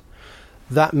 hours,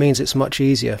 that means it's much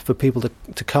easier for people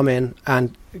to come in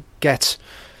and get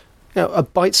a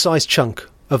bite-sized chunk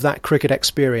of that cricket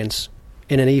experience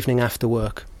in an evening after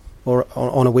work or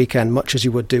on a weekend, much as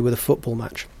you would do with a football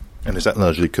match. And is that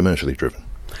largely commercially driven?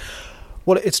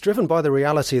 Well, it's driven by the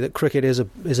reality that cricket is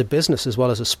a business as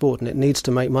well as a sport, and it needs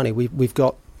to make money. We've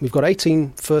got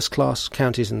 18 first-class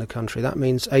counties in the country. That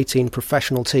means 18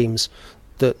 professional teams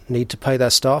that need to pay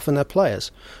their staff and their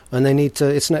players, and they need to.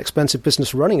 It's an expensive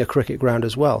business running a cricket ground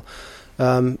as well.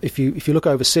 If you look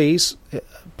overseas,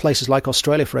 places like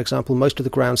Australia, for example, most of the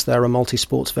grounds there are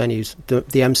multi-sports venues. The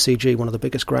MCG, one of the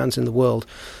biggest grounds in the world,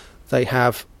 they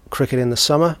have cricket in the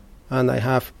summer and they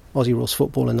have Aussie rules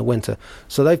football in the winter.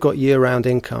 So they've got year-round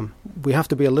income. We have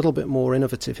to be a little bit more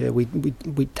innovative here. We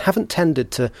haven't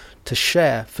tended to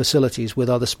share facilities with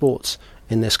other sports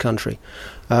in this country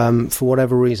for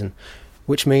whatever reason,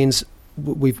 which means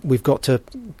we've got to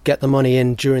get the money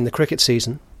in during the cricket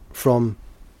season from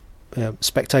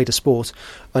spectator sport,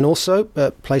 and also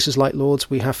places like Lords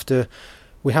we have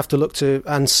to look to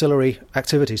ancillary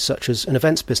activities such as an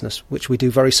events business, which we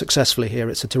do very successfully here.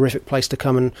 It's a terrific place to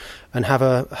come and have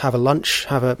a lunch,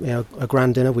 have a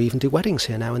grand dinner. We even do weddings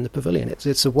here now in the pavilion.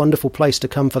 It's a wonderful place to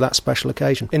come for that special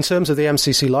occasion. In terms of the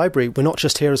MCC library, we're not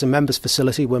just here as a members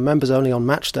facility. We're members only on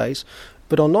match days.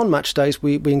 But on non-match days,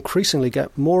 we increasingly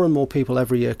get more and more people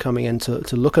every year coming in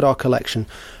to look at our collection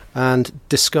and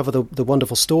discover the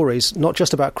wonderful stories, not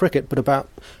just about cricket, but about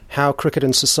how cricket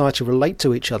and society relate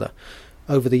to each other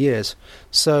over the years.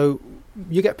 So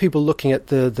you get people looking at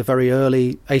the very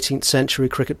early 18th century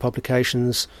cricket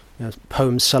publications,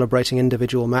 poems celebrating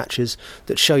individual matches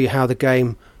that show you how the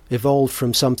game evolved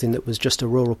from something that was just a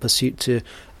rural pursuit to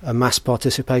a mass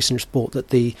participation sport that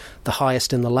the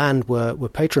highest in the land were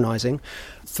patronising,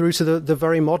 through to the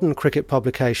very modern cricket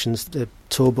publications, the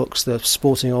tour books, the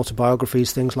sporting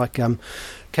autobiographies, things like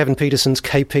Kevin Peterson's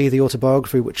KP, the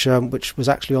autobiography, which was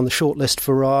actually on the shortlist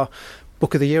for our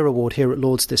Book of the Year award here at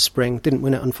Lords this spring. Didn't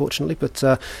win it, unfortunately, but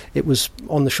it was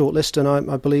on the shortlist,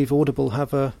 and I believe Audible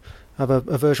have a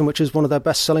version which is one of their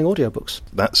best-selling audiobooks.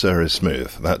 That, sir, is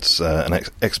smooth. That's an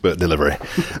expert delivery.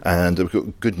 And we've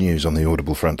got good news on the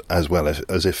Audible front as well,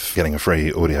 as if getting a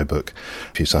free audiobook,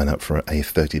 if you sign up for a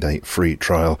 30-day free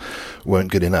trial, weren't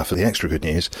good enough. The extra good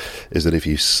news is that if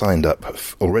you signed up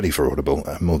already for Audible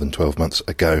more than 12 months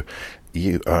ago,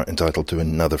 you are entitled to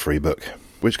another free book,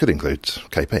 which could include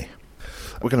KP.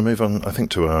 We're going to move on, I think,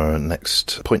 to our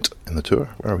next point in the tour.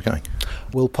 Where are we going?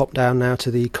 We'll pop down now to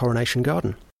the Coronation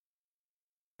Garden.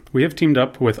 We have teamed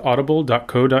up with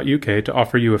audible.co.uk to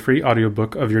offer you a free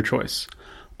audiobook of your choice.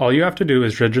 All you have to do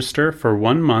is register for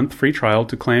 1 month free trial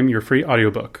to claim your free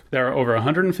audiobook. There are over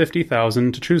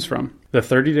 150,000 to choose from. The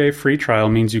 30-day free trial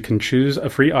means you can choose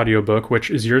a free audiobook which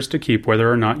is yours to keep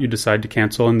whether or not you decide to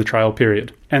cancel in the trial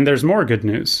period. And there's more good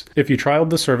news. If you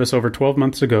trialed the service over 12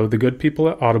 months ago, the good people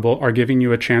at Audible are giving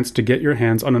you a chance to get your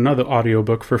hands on another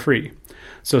audiobook for free.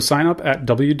 So sign up at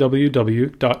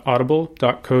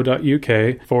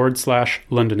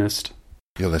www.audible.co.uk/Londonist.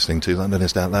 You're listening to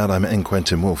Londonist Out Loud. I'm N.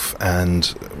 Quentin Woolf,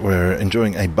 and we're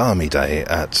enjoying a balmy day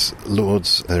at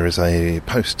Lord's. There is a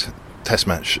post-test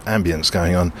match ambience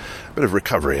going on, a bit of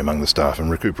recovery among the staff and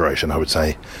recuperation, I would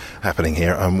say, happening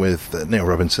here. I'm with Neil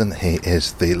Robinson. He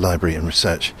is the Library and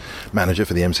Research Manager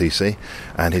for the MCC,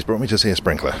 and he's brought me to see a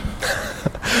sprinkler.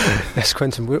 Yes,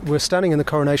 Quentin, we're standing in the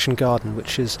Coronation Garden,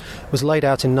 which was laid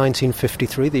out in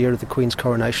 1953, the year of the Queen's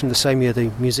coronation, the same year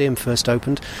the museum first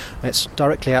opened. It's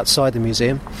directly outside the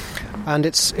museum, and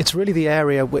it's really the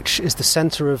area which is the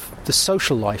centre of the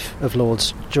social life of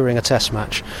Lord's during a test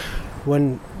match.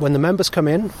 When the members come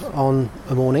in on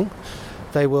a morning,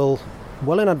 they will,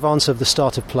 well in advance of the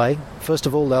start of play, first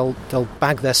of all they'll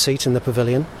bag their seat in the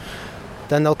pavilion,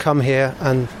 then they'll come here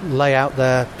and lay out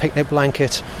their picnic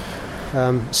blanket,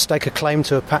 stake a claim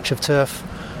to a patch of turf,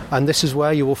 and this is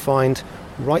where you will find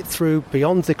right through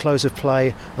beyond the close of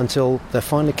play until they're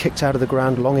finally kicked out of the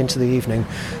ground long into the evening.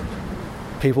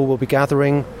 People will be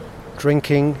gathering,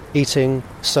 drinking, eating,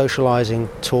 socialising,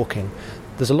 talking.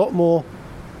 There's a lot more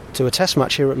to a test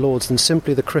match here at Lord's than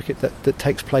simply the cricket that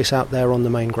takes place out there on the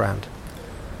main ground.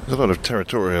 There's a lot of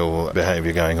territorial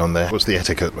behaviour going on there. What's the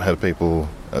etiquette? How do people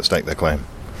stake their claim?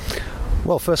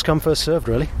 Well, first come, first served,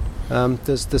 really.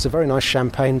 There's a very nice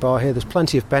champagne bar here. There's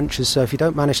plenty of benches, so if you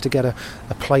don't manage to get a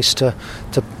place to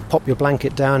pop your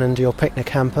blanket down into your picnic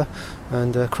hamper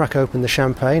and crack open the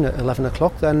champagne at 11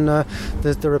 o'clock, then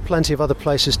there are plenty of other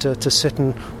places to sit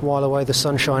and while away the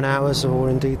sunshine hours, or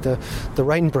indeed the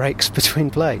rain breaks between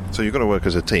play. So you've got to work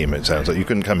as a team, it sounds like. You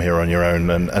couldn't come here on your own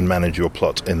and manage your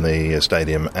plot in the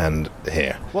stadium and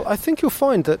here. Well, I think you'll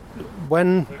find that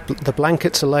when the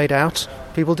blankets are laid out,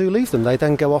 people do leave them. They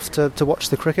then go off to watch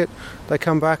the cricket. They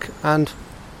come back and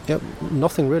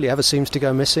nothing really ever seems to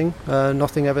go missing.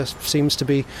 Nothing ever seems to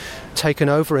be taken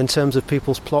over in terms of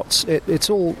people's plots. It's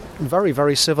all very,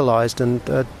 very civilised and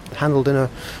handled in a,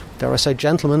 dare I say,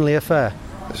 gentlemanly affair.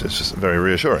 It's just very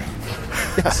reassuring.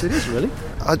 Yes, it is, really.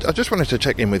 I just wanted to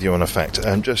check in with you on a fact,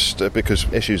 just because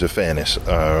issues of fairness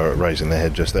are raising their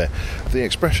head just there. The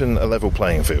expression a level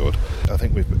playing field, I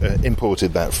think we've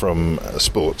imported that from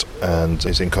sport and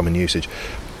is in common usage.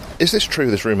 Is this true,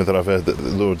 this rumour that I've heard that the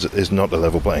Lord's is not a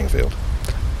level playing field?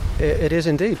 It is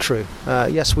indeed true.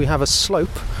 Yes, we have a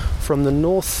slope from the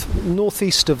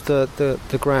northeast of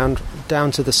the ground down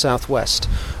to the southwest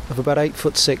of about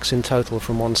 8'6" in total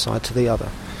from one side to the other.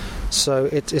 So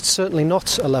it's certainly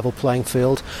not a level playing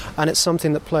field, and it's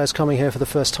something that players coming here for the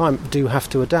first time do have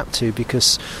to adapt to,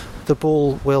 because the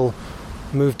ball will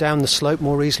move down the slope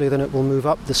more easily than it will move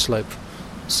up the slope.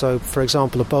 So, for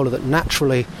example, a bowler that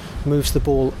naturally moves the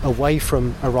ball away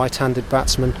from a right-handed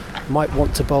batsman might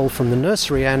want to bowl from the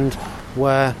nursery end,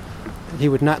 where he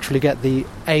would naturally get the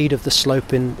aid of the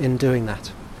slope in doing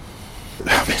that.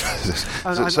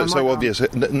 So obvious.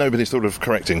 Nobody's thought of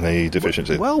correcting the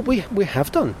deficiency. Well, we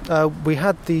have done. We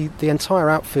had the entire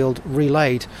outfield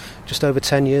relayed just over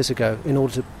 10 years ago in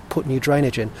order to put new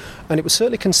drainage in, and it was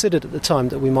certainly considered at the time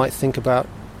that we might think about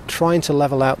trying to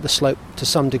level out the slope to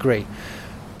some degree.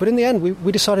 But in the end,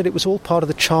 we decided it was all part of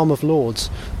the charm of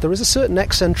Lord's. There is a certain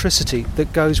eccentricity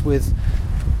that goes with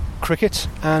cricket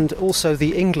and also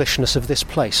the Englishness of this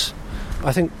place.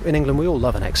 I think in England we all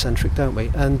love an eccentric, don't we?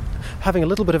 And having a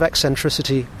little bit of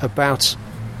eccentricity about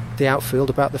the outfield,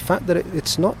 about the fact that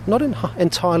it's not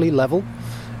entirely level,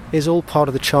 is all part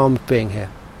of the charm of being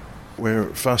here. We're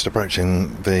fast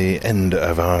approaching the end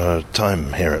of our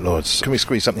time here at Lord's. Can we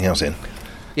squeeze something else in?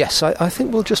 Yes, I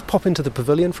think we'll just pop into the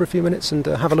pavilion for a few minutes and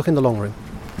have a look in the long room.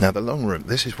 Now, the long room,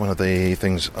 this is one of the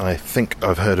things I think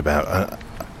I've heard about.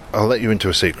 I'll let you into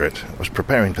a secret. I was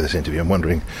preparing for this interview and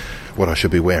wondering what I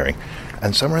should be wearing.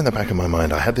 And somewhere in the back of my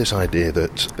mind, I had this idea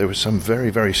that there was some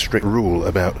very, very strict rule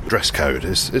about dress code.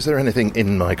 Is there anything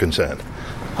in my concern?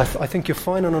 I think you're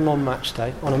fine on a non-match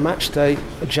day. On a match day,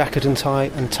 a jacket and tie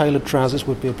and tailored trousers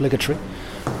would be obligatory.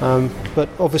 But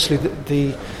obviously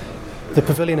the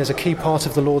pavilion is a key part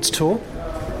of the Lord's tour,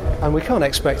 and we can't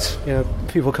expect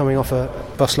people coming off a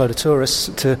busload of tourists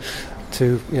to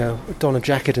don a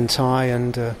jacket and tie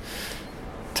and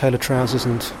tailored trousers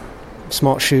and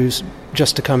smart shoes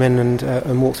just to come in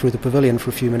and walk through the pavilion for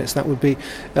a few minutes. That would be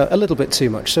a little bit too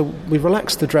much. So we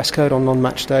relaxed the dress code on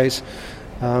non-match days.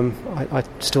 I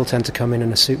still tend to come in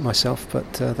a suit myself,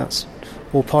 but that's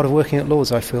all part of working at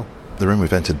Lord's, I feel. The room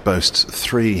we've entered boasts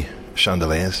 3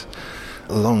 chandeliers,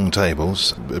 long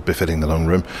tables befitting the long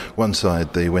room. One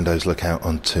side, the windows look out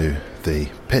onto the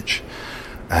pitch,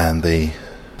 and the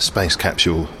space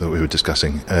capsule that we were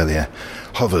discussing earlier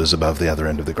hovers above the other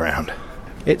end of the ground.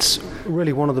 It's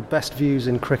really one of the best views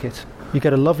in cricket. You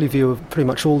get a lovely view of pretty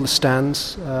much all the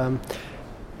stands, and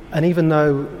even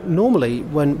though normally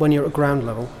when you're at ground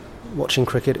level watching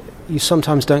cricket, you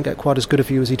sometimes don't get quite as good a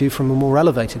view as you do from a more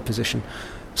elevated position.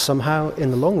 Somehow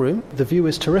in the long room the view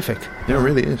is terrific. Yeah, it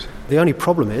really is. The only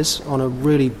problem is, on a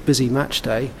really busy match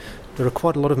day, there are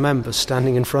quite a lot of members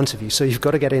standing in front of you, so you've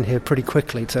got to get in here pretty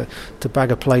quickly to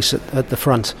bag a place at the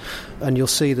front. And you'll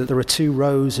see that there are 2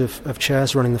 rows of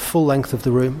chairs running the full length of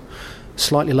the room,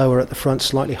 slightly lower at the front,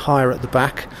 slightly higher at the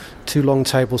back, 2 long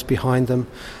tables behind them.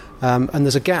 And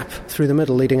there's a gap through the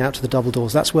middle leading out to the double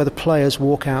doors. That's where the players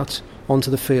walk out onto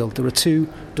the field. There are 2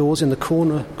 doors in the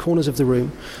corners of the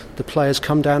room. The players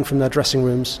come down from their dressing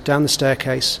rooms, down the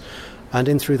staircase, and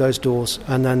in through those doors,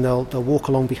 and then they'll walk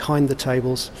along behind the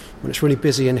tables. When it's really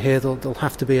busy in here, there'll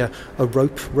have to be a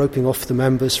rope roping off the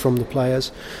members from the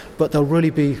players, but they'll really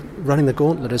be running the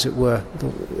gauntlet, as it were.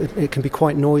 It can be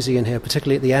quite noisy in here,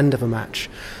 particularly at the end of a match.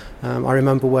 I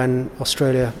remember when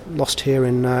Australia lost here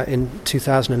in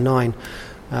 2009,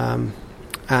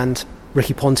 and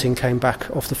Ricky Ponting came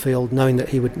back off the field knowing that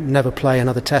he would never play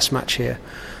another Test match here,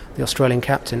 the Australian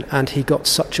captain, and he got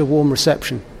such a warm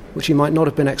reception, which he might not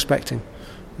have been expecting.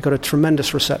 He got a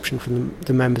tremendous reception from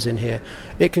the members in here.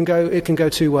 It can go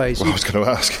 2 ways. Well, I was going to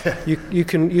ask. you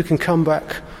can come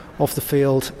back off the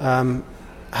field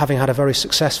having had a very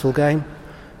successful game,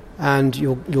 and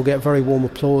you'll get very warm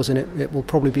applause, and it will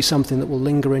probably be something that will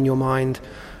linger in your mind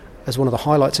as one of the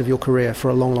highlights of your career for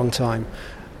a long, long time.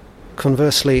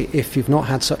 Conversely, if you've not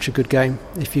had such a good game,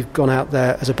 if you've gone out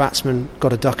there as a batsman,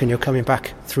 got a duck, and you're coming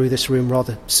back through this room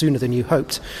rather sooner than you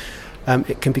hoped,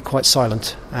 it can be quite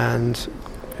silent, and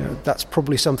that's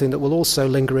probably something that will also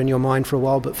linger in your mind for a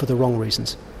while, but for the wrong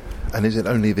reasons. And is it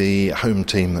only the home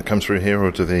team that comes through here,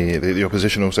 or do the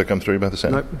opposition also come through by the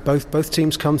centre? No, both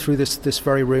teams come through this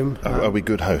very room. Are we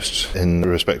good hosts in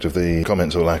respect of the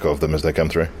comments or lack of them as they come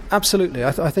through? Absolutely.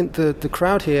 I think the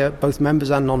crowd here, both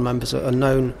members and non-members, are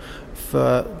known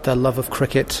for their love of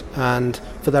cricket and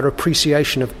for their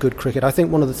appreciation of good cricket. I think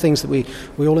one of the things that we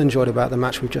all enjoyed about the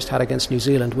match we've just had against New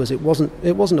Zealand was it wasn't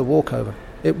a walkover.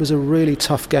 It was a really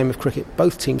tough game of cricket.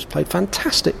 Both teams played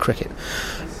fantastic cricket,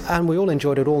 and we all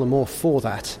enjoyed it all the more for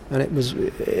that. And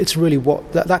it's really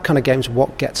what that kind of game's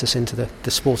what gets us into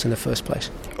the sport in the first place.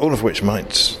 All of which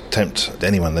might tempt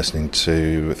anyone listening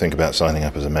to think about signing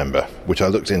up as a member, which I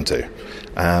looked into.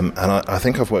 And I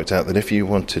think I've worked out that if you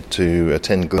wanted to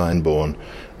attend Glyndebourne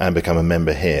and become a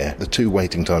member here, the 2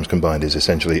 waiting times combined is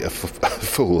essentially a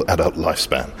full adult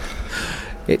lifespan.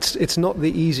 It's not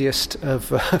the easiest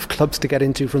of clubs to get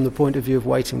into from the point of view of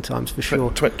waiting times, for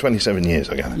sure. 27 years,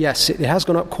 I gather. Yes, it has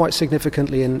gone up quite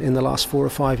significantly in the last 4 or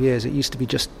 5 years. It used to be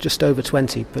just over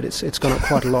 20, but it's gone up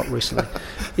quite a lot recently.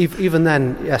 Even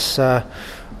then, yes,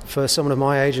 for someone of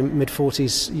my age, in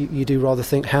mid-40s, you do rather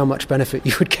think how much benefit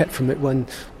you would get from it when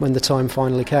the time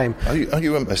finally came. Are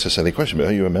you that's a silly question, but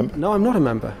are you a member? No, I'm not a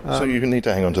member. So you need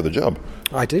to hang on to the job.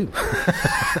 I do.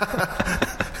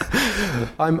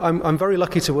 I'm very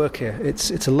lucky to work here.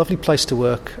 It's a lovely place to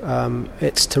work.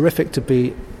 It's terrific to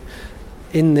be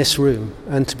in this room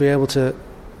and to be able to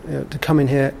come in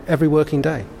here every working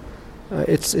day.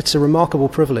 It's a remarkable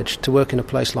privilege to work in a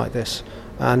place like this,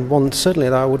 and one certainly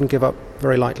that I wouldn't give up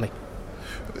very lightly.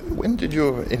 When did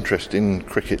your interest in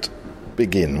cricket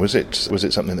begin? Was it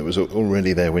something that was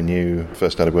already there when you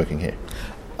first started working here?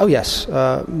 Oh yes,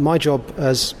 my job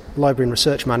as library and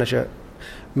research manager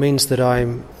means that I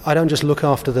don't just look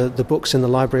after the books in the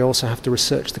library, I also have to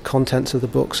research the contents of the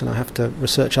books, and I have to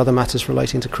research other matters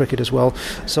relating to cricket as well.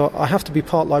 So I have to be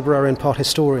part librarian, part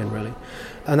historian, really.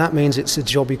 And that means it's a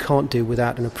job you can't do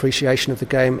without an appreciation of the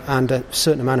game and a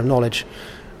certain amount of knowledge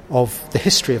of the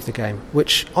history of the game,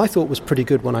 which I thought was pretty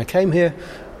good when I came here,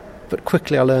 but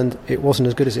quickly I learned it wasn't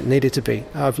as good as it needed to be.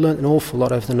 I've learned an awful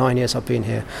lot over the 9 years I've been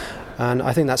here. And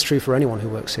I think that's true for anyone who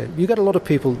works here. You get a lot of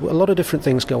people, a lot of different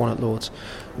things go on at Lord's.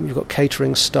 You've got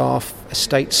catering staff,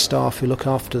 estate staff who look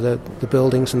after the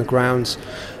buildings and the grounds.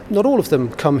 Not all of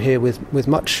them come here with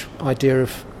much idea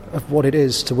of what it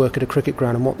is to work at a cricket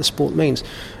ground and what the sport means.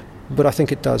 But I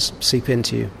think it does seep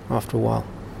into you after a while.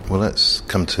 Well, let's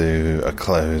come to a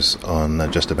close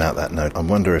on just about that note. I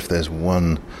wonder if there's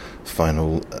one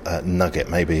final nugget,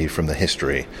 maybe from the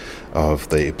history of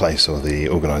the place or the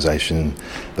organisation,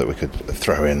 that we could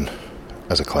throw in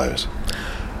as a close.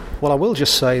 Well, I will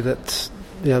just say that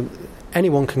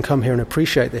anyone can come here and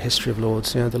appreciate the history of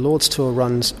Lords. The Lords tour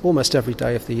runs almost every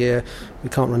day of the year. We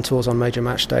can't run tours on major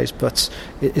match days, but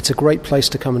it's a great place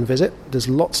to come and visit. There's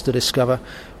lots to discover.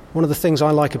 One of the things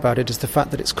I like about it is the fact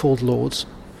that it's called Lords,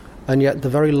 and yet the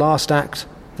very last act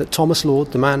that Thomas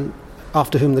Lord, the man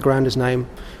after whom the ground is named,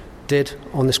 did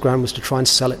on this ground was to try and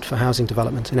sell it for housing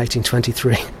development in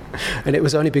 1823. And it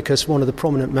was only because one of the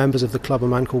prominent members of the club, a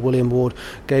man called William Ward,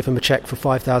 gave him a cheque for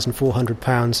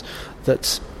 £5,400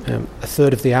 that a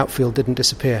third of the outfield didn't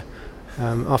disappear,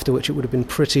 after which it would have been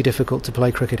pretty difficult to play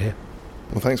cricket here.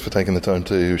 Well, thanks for taking the time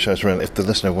to show us around. If the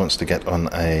listener wants to get on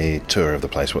a tour of the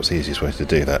place, what's the easiest way to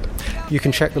do that? You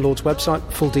can check the Lords website.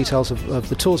 Full details of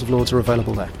the tours of Lords are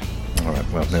available there. All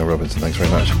right, well, Neil Robinson, thanks very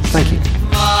much. Thank you.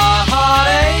 My heart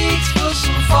aches for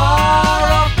some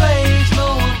far-off place, no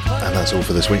one plays. And that's all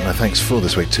for this week. My thanks for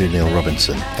this week to Neil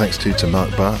Robinson. Thanks to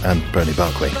Mark Barr and Bernie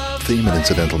Barclay. Theme and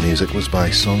incidental music was by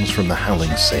Songs from the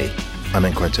Howling Sea. I'm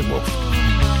N. Quentin Wolfe.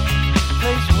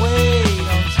 Place way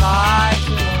on tide.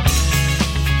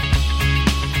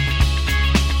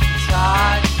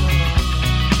 Tide.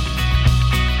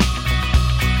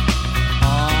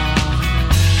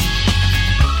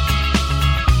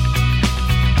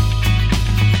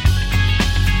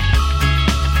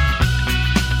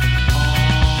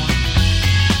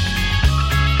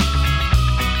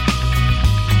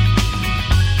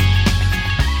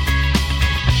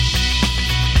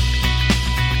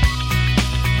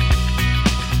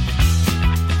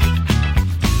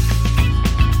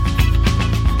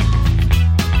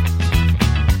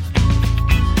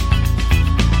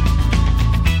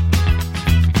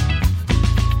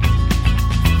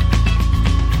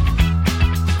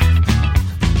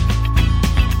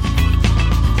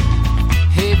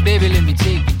 Baby, let me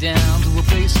take you down to a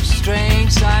place of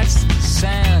strange sights and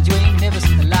sounds. You ain't never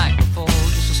seen the like before,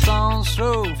 just a stone's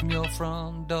throw from your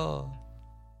front door.